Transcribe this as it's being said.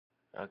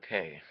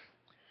Okay,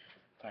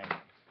 fine.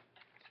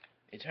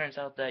 It turns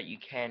out that you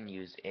can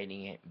use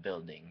any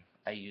building.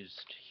 I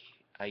used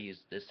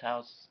this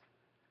house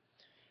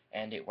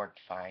and it worked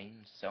fine,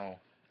 so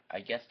I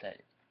guess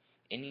that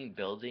any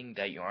building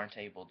that you aren't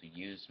able to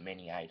use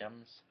many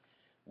items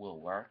will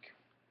work.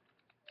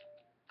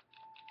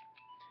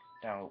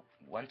 Now,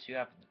 once you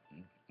have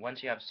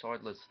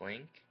Swordless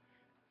Link,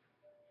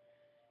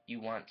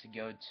 you want to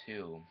go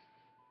to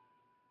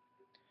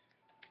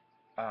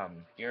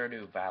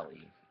Gerudo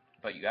Valley,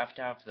 but you have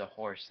to have the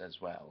horse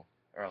as well,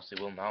 or else it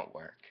will not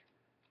work.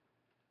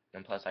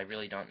 And plus, I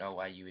really don't know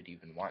why you would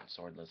even want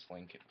Swordless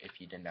Link if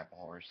you didn't have a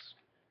horse.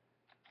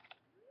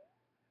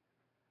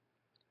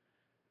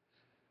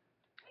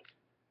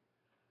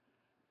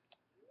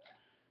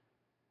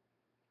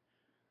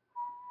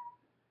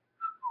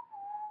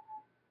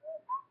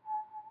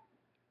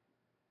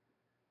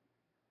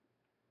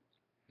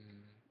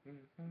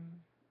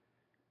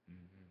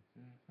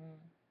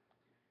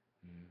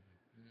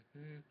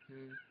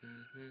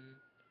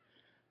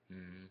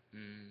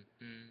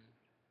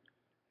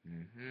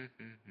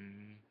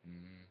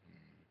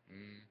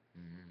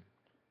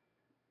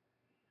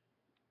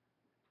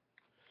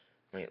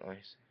 Wait, let me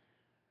see.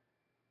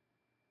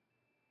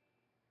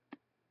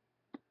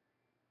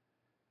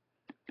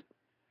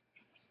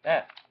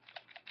 Ah,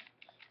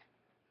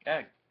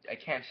 ah, I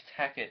can't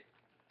attack it.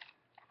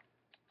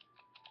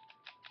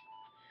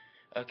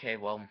 Okay,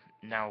 well,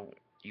 now,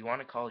 you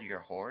want to call your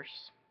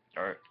horse?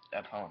 Or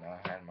Epona,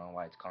 I don't know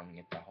why it's calling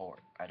it the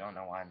horse. I don't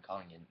know why I'm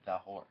calling it the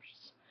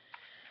horse.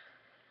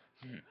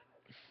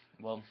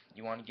 Well,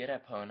 you want to get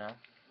Epona.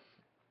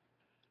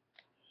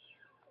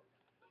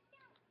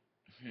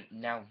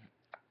 Now,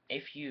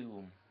 if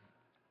you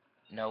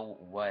know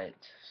what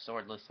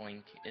Swordless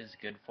Link is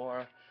good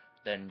for,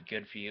 then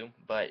good for you.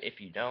 But if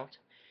you don't,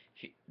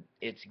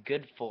 it's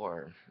good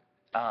for,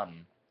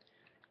 um,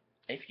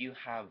 if you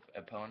have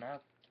Epona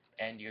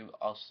and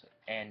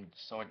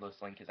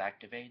Swordless Link is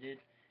activated,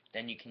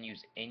 then you can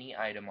use any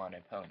item on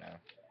Epona.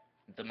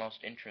 The most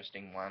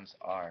interesting ones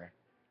are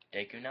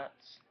Deku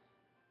Nuts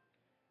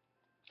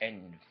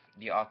and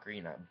the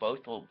Ocarina.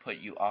 Both will put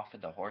you off of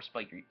the horse,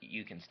 but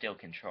you can still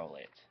control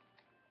it.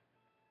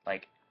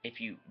 Like, if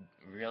you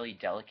really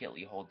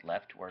delicately hold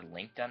left where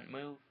Link doesn't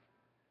move,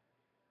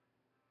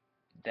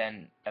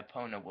 then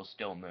Epona will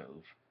still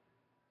move.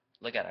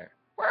 Look at her.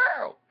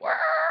 Wow! Wow!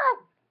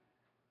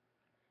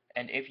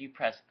 And if you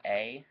press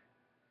A,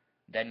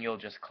 then you'll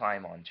just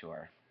climb onto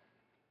her.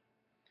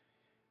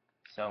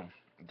 So,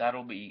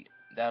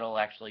 that'll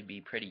actually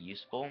be pretty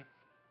useful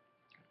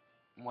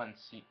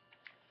once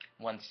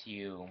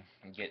you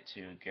get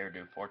to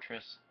Gerudo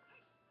Fortress.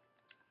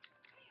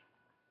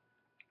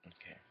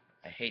 Okay.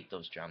 I hate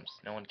those jumps.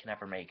 No one can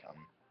ever make them.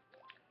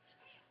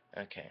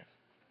 Okay.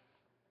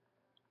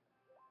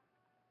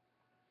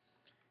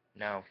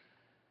 Now,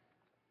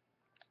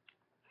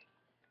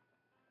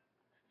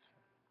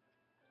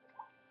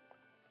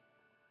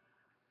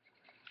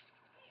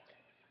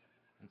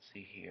 let's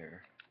see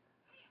here.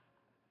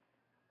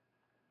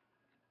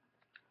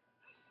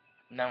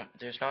 Now,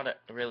 there's not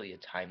really a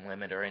time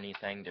limit or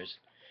anything. There's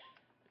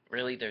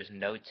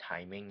no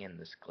timing in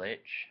this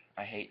glitch.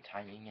 I hate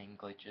timing in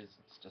glitches.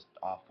 It's just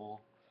awful.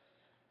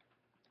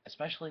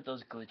 Especially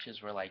those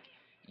glitches where, like,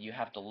 you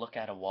have to look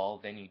at a wall,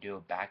 then you do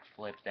a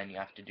backflip, then you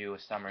have to do a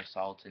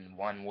somersault in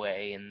one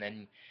way, and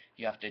then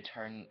you have to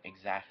turn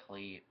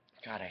exactly...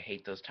 God, I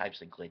hate those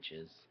types of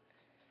glitches.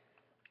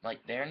 Like,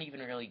 they aren't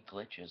even really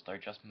glitches, they're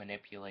just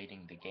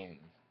manipulating the game.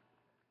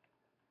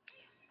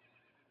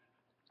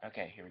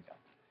 Okay, here we go.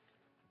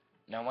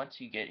 Now, once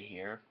you get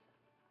here,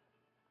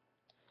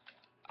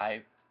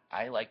 I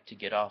like to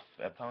get off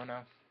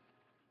Epona.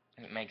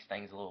 It makes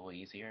things a little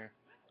easier.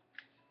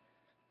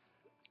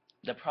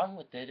 The problem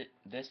with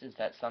this is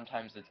that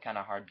sometimes it's kind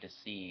of hard to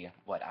see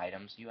what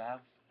items you have.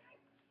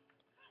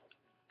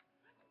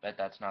 But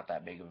that's not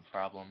that big of a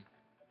problem.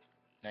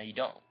 Now, you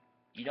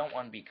don't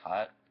want to be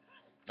caught.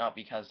 Not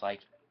because, like,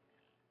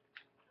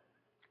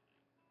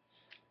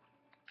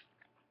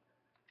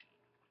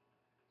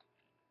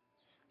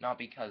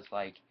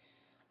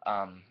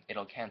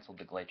 it'll cancel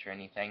the glitch or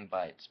anything,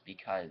 but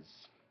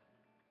because,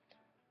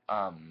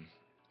 um,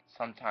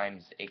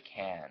 sometimes it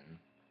can,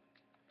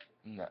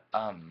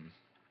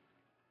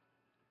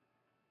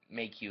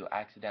 make you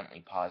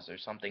accidentally pause or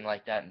something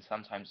like that, and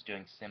sometimes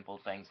doing simple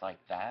things like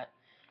that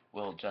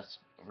will just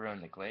ruin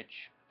the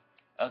glitch.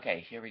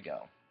 Okay, here we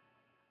go.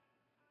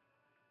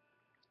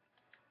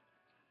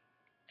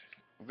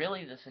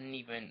 Really, this isn't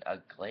even a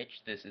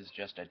glitch, this is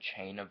just a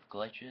chain of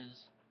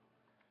glitches.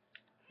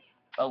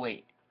 Oh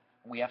wait,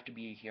 we have to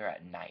be here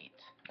at night.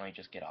 Let me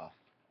just get off.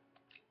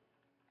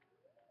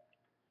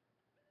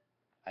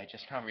 I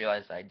just now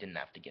realized I didn't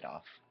have to get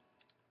off.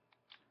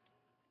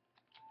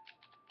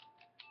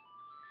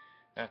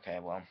 Okay,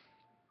 well,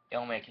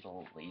 it'll make it a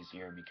little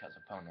easier because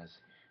Epona's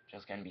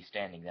just gonna be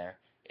standing there.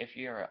 If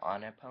you're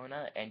on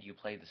Epona and you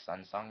play the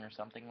Sun Song or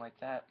something like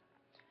that,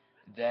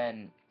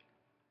 then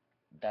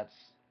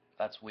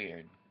that's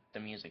weird. The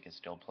music is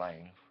still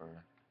playing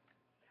for...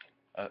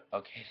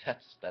 Okay,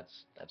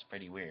 that's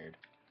pretty weird.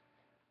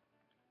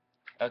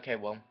 Okay,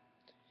 well,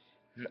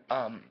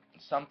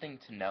 something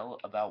to know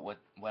about what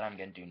I'm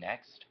gonna do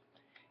next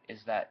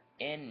is that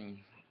in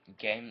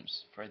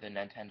games for the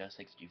Nintendo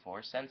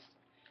 64, since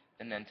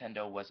the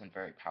Nintendo wasn't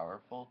very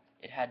powerful,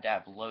 it had to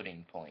have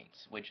loading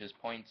points, which is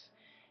points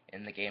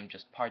in the game,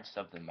 just parts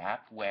of the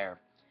map where,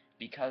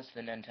 because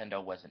the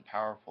Nintendo wasn't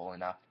powerful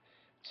enough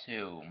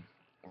to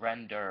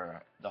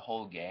render the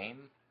whole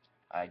game,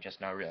 I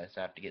just now realized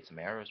I have to get some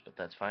arrows, but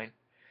that's fine.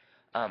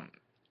 Um,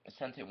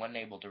 since it wasn't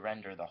able to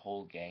render the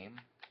whole game,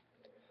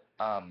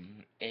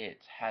 it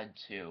had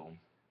to,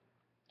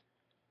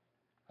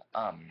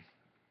 um,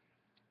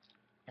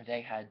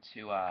 they had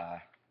to,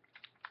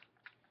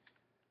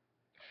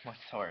 what's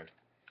the word?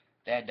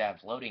 They had to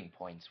have loading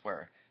points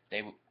where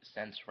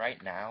since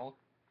right now,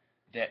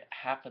 that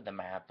half of the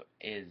map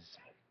is,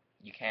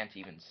 you can't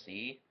even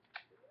see.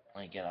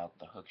 Let me get out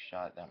the hook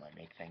shot, that might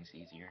make things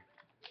easier.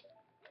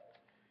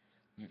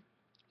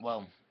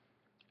 Well,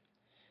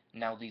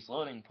 now these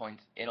loading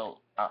points, it'll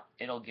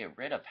get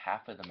rid of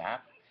half of the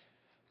map,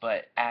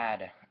 but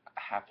add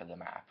half of the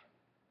map.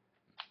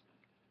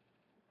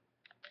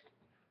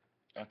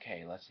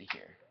 Okay, let's see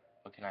here.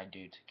 What can I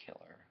do to kill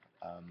her?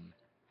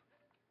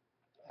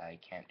 I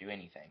can't do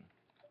anything.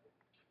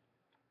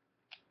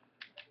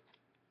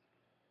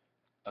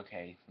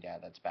 Okay, yeah,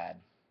 that's bad.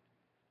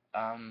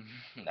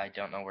 I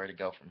don't know where to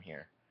go from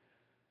here.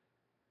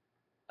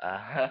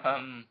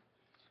 Um,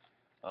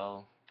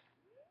 well,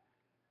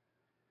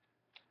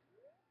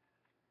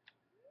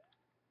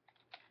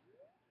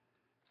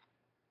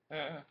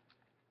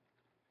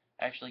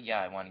 actually, yeah,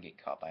 I want to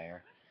get caught by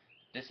her.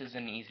 This is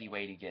an easy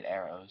way to get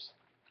arrows.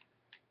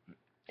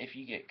 If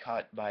you get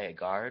caught by a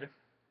guard,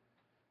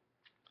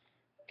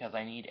 because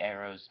I need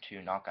arrows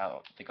to knock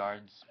out the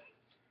guards,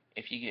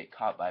 if you get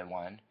caught by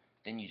one,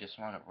 then you just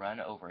want to run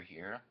over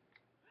here.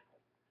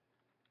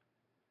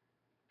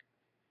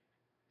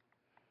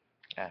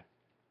 Ah,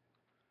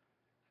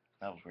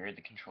 that was weird,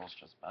 the controls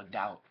just bugged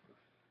out.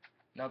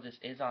 Now this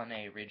is on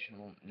a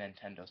original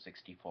Nintendo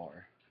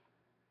 64.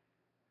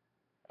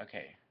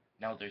 Okay,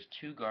 now there's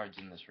two guards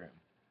in this room.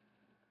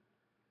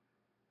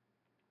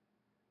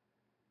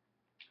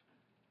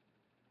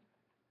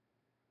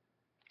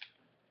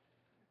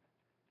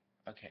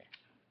 Okay.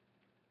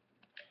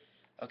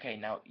 Okay,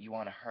 now you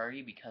want to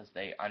hurry because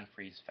they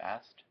unfreeze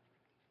fast.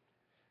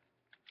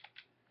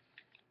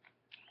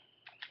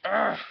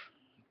 Ugh!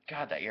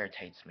 God, that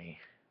irritates me.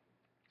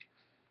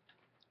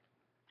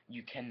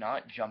 You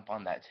cannot jump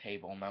on that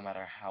table no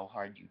matter how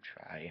hard you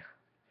try.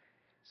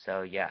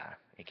 So yeah,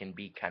 it can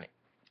be kind of...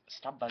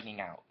 Stop bugging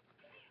out.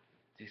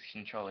 These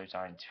controllers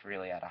aren't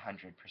really at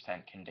 100%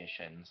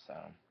 condition, so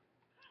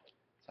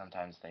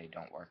sometimes they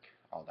don't work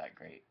all that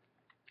great.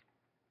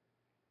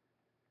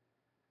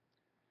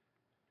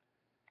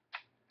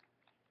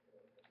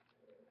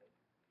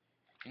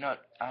 You know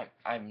what,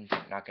 I'm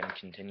not going to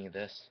continue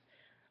this.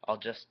 I'll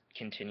just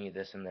continue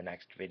this in the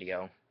next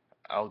video.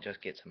 I'll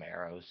just get some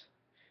arrows.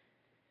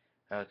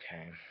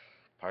 Okay,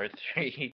 part 3.